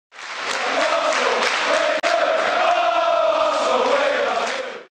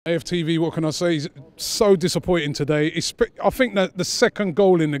AFTV, what can I say? Is so disappointing today. I think that the second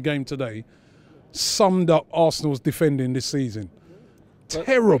goal in the game today summed up Arsenal's defending this season.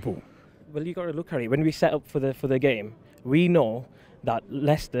 Terrible. Well, you got to look at it. When we set up for the game, we know that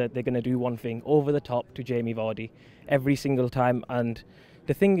Leicester, they're going to do one thing, over the top to Jamie Vardy every single time. And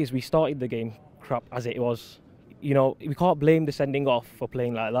the thing is, we started the game crap as it was. You know, we can't blame the sending off for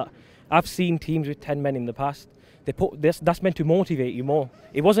playing like that. I've seen teams with 10 men in the past. They put this, that's meant to motivate you more.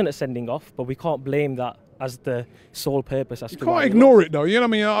 It wasn't a sending off, but we can't blame that as the sole purpose. As you can't ignore it though, you know what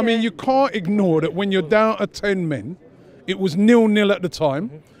I mean? I mean, you can't ignore that when you're down to 10 men, it was 0-0 at the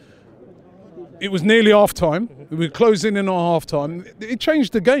time. It was nearly half time. We were closing in on half time. It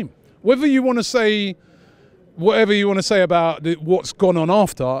changed the game. Whether you want to say, whatever you want to say about what's gone on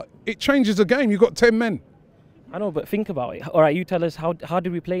after, it changes the game. You've got 10 men. I know, but think about it. All right, you tell us, how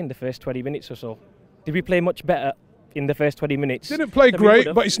did we play in the first 20 minutes or so? Did we play much better in the first 20 minutes? Didn't play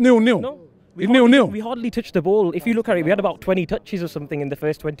great, but it's 0-0. No, it's 0-0. We hardly touched the ball. If you look at it, we had about 20 touches or something in the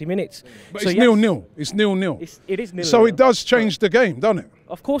first 20 minutes. But so it's 0-0. It's 0-0. It is 0-0. So it does change the game, doesn't it?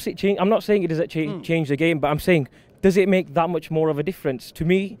 Of course it changes. I'm not saying it doesn't change the game, but I'm saying, does it make that much more of a difference? To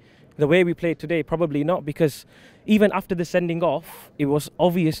me, the way we played today, probably not, because even after the sending off, it was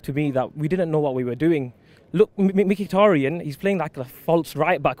obvious to me that we didn't know what we were doing. Look, Mkhitaryan, he's playing like a false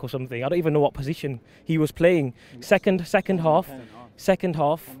right back or something. I don't even know what position he was playing. Second half,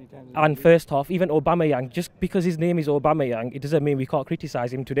 and first half. Even Aubameyang, just because his name is Aubameyang, it doesn't mean we can't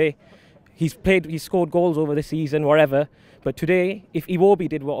criticise him today. He's scored goals over the season, whatever. But today, if Iwobi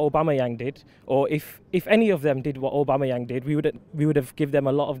did what Aubameyang did, or if any of them did what Aubameyang did, we would have given them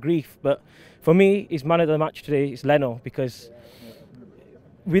a lot of grief. But for me, his man of the match today is Leno, because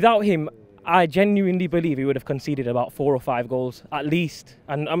without him, I genuinely believe he would have conceded about 4 or 5 goals at least,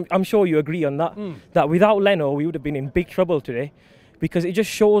 and I'm sure you agree on that. That without Leno, we would have been in big trouble today, because it just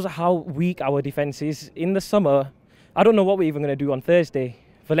shows how weak our defence is. In the summer, I don't know what we're even going to do on Thursday,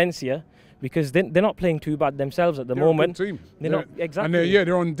 Valencia, because they're not playing too bad themselves at the moment. They're a good team. They're not exactly. And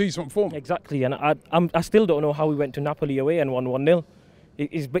they're on decent form. Exactly, and I still don't know how we went to Napoli away and won 1-0.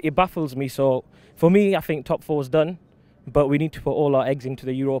 It baffles me. So for me, I think top 4's done. But we need to put all our eggs into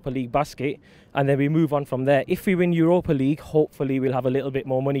the Europa League basket, and then we move on from there. If we win Europa League, hopefully we'll have a little bit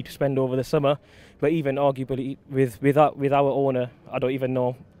more money to spend over the summer. But even arguably with our owner, I don't even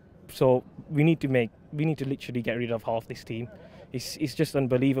know. So we need to literally get rid of half this team. It's just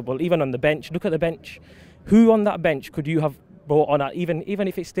unbelievable. Even on the bench, look at the bench. Who on that bench could you have brought on? Even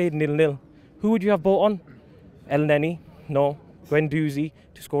if it stayed 0-0, who would you have brought on? El Neni? No. Guendouzi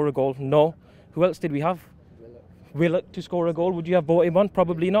to score a goal? No. Who else did we have? Willock to score a goal? Would you have brought him on?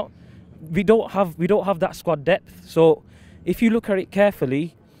 Probably not. We don't have that squad depth. So if you look at it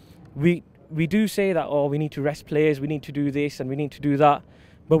carefully, we do say that, oh, we need to rest players, we need to do this and we need to do that,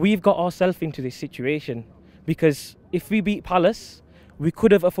 but we've got ourselves into this situation, because if we beat Palace, we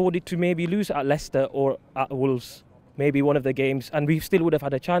could have afforded to maybe lose at Leicester or at Wolves, maybe one of the games, and we still would have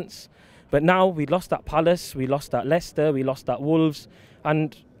had a chance. But now we lost at Palace, we lost at Leicester, we lost at Wolves,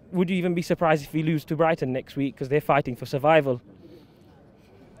 and would you even be surprised if we lose to Brighton next week, because they're fighting for survival?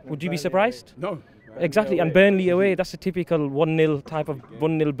 Would you be surprised? No. Exactly, and Burnley away, that's a typical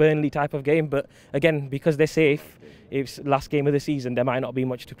 1-0 Burnley type of game. But again, because they're safe, it's last game of the season, there might not be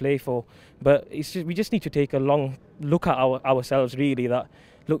much to play for. But we just need to take a long look at ourselves, really. That,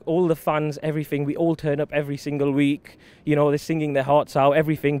 look, all the fans, everything, we all turn up every single week. You know, they're singing their hearts out,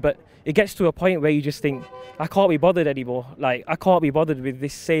 everything. But it gets to a point where you just think, I can't be bothered anymore. Like, I can't be bothered with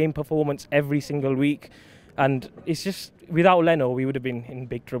this same performance every single week. And it's just, without Leno, we would have been in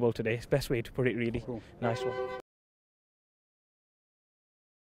big trouble today. It's the best way to put it, really. Cool. Nice one.